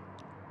起，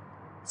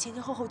前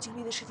前后后经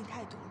历的事情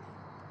太多了。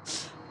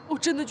我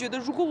真的觉得，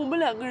如果我们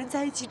2个人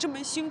在一起这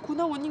么辛苦，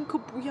那我宁可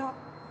不要。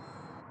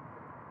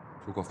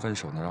如果分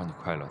手能让你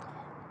快乐的话，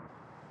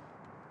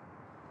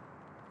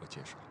我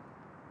接受。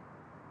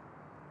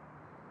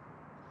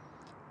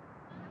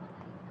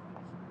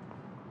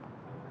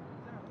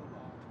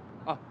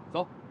啊，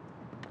走。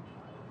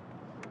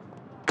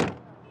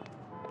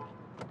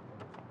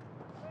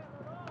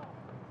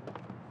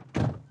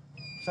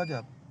小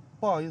姐，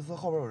不好意思，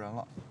后边有人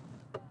了。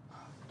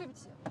对不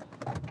起。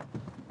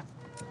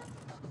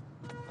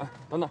哎，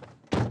等等，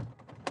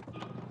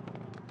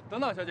等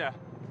等，小姐，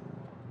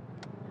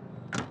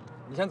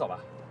你先走吧。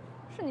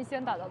是你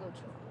先打到的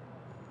车。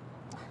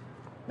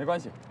没关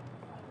系，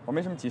我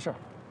没什么急事儿。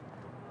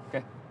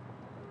给。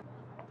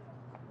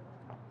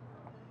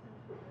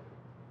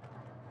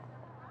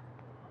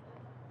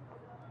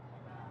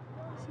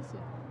谢谢。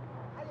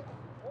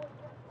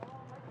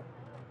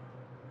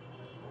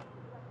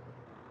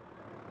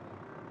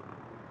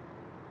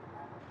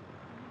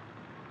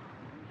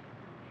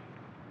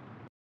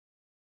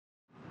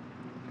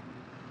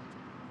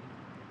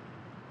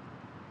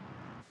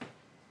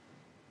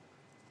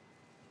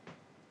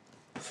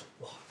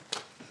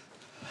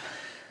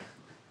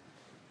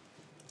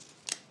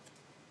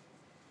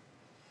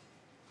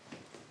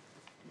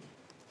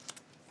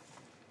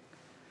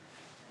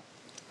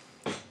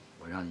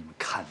我让你们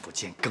看不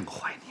见更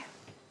怀念。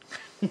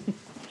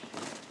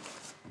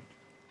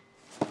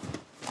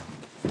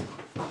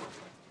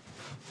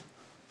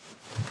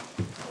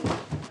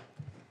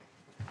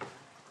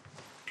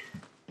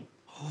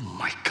Oh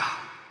my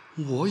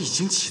god！ 我已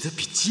经起得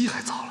比鸡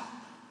还早了。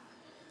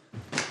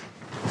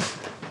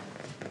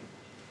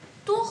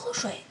多喝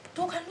水，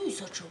多看绿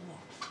色植物。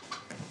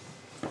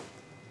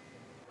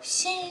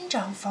仙人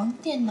掌防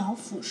电脑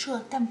辐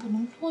射，但不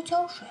能多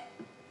浇水。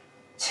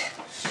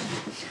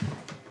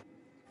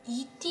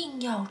一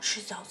定要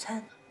吃早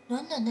餐，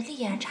暖暖的利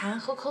雅茶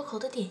和可口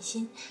的点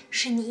心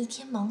是你一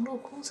天忙碌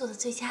工作的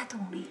最佳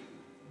动力。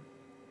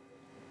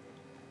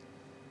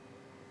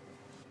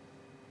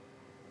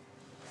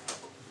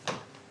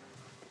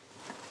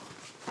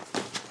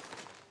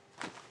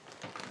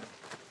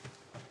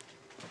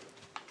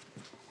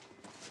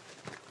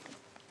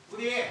无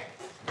敌，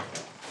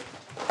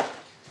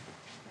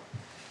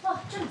哇，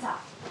这么早？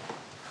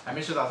还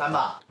没吃早餐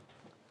吧？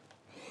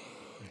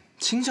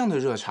清香的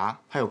热茶，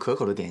还有可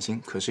口的点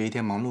心，可是一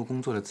天忙碌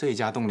工作的最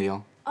佳动力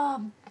哦。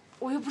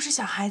我又不是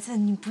小孩子，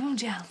你不用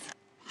这样子。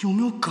有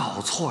没有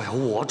搞错呀？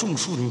我种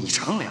树，你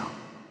乘凉。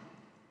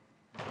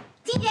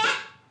金姐，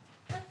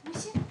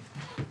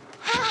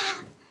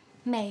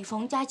每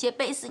逢佳节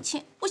倍思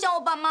亲，我想我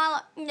爸妈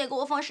了，你得给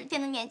我放10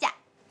天的年假。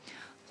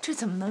这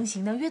怎么能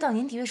行呢？越到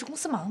年底越是公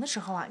司忙的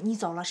时候啊，你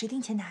走了谁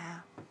盯前台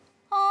啊？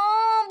哦，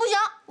不行，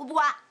我不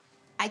管。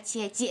而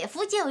且姐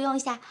夫借我用一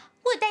下，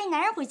我得带一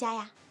男人回家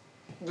呀。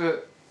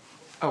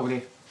无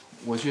敌，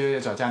我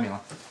去找佳明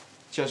了，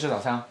记得吃早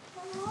餐啊。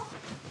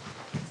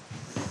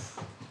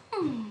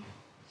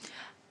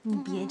你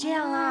别这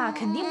样啊，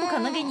肯定不可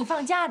能给你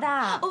放假的。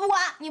我不管，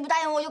你不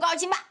答应我就告诉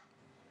亲爸。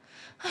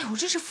哎，我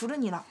真是服了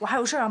你了，我还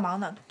有事要忙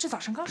呢，这早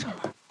上刚上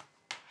班。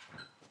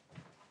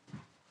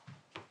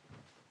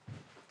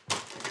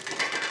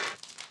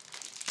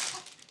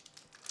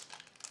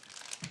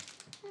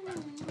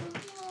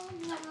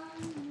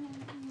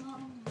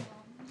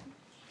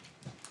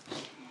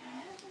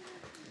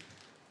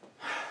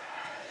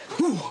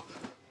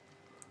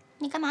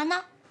嘛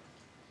呢？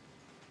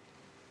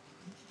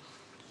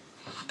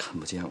看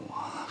不见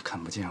我，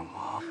看不见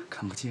我，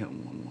看不见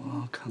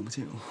我，看不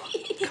见我，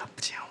看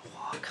不见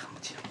我，看不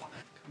见我，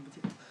看不见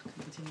我，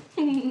看不见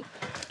我。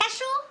大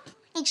叔，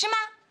你吃吗？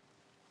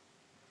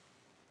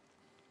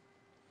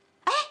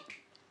哎，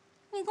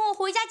你跟我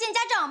回家见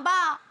家长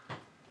吧。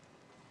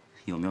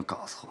有没有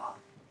搞错？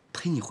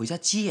陪你回家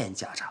见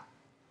家长，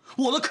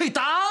我都可以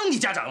当你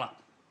家长了，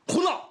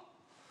胡闹！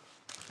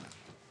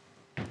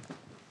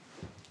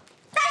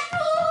大叔，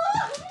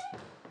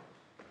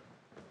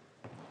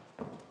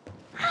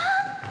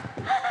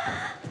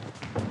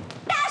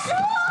大叔，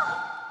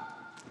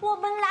我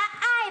们来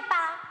爱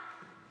吧。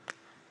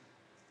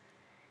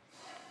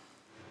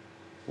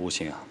无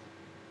情啊！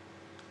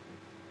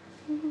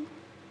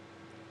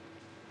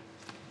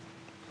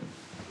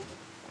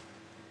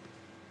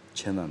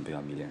千万不要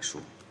迷恋书，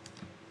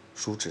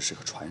书只是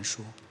个传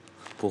说，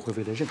不会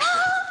为了任何人。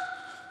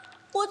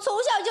我从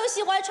小就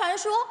喜欢传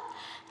说。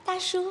大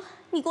叔，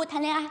你跟我谈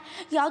恋爱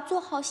也要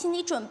做好心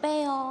理准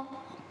备哦。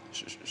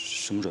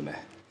什么准备？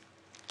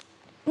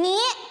你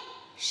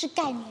是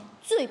概念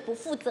最不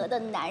负责的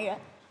男人，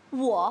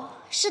我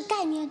是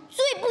概念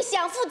最不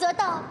想负责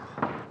的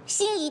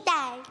新一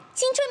代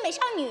青春美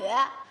少女。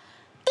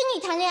跟你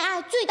谈恋爱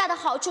最大的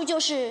好处就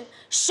是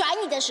甩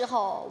你的时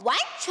候完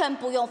全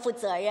不用负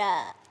责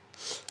任。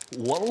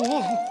我来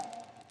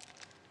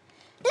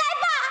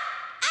吧，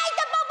爱的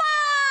抱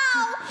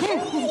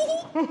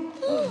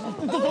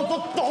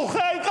抱！都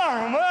嗨干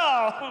什么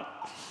呀？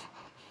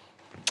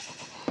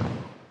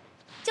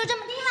就这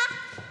么定了。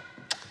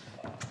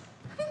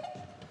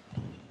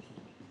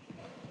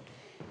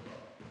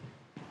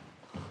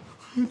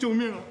救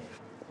命啊！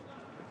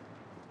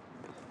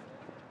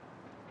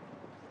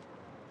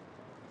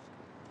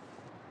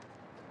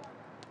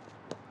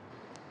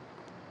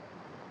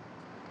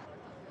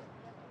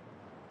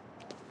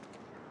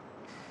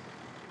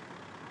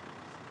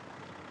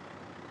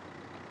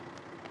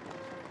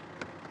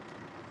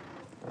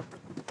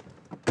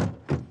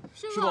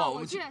师傅，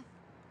我去。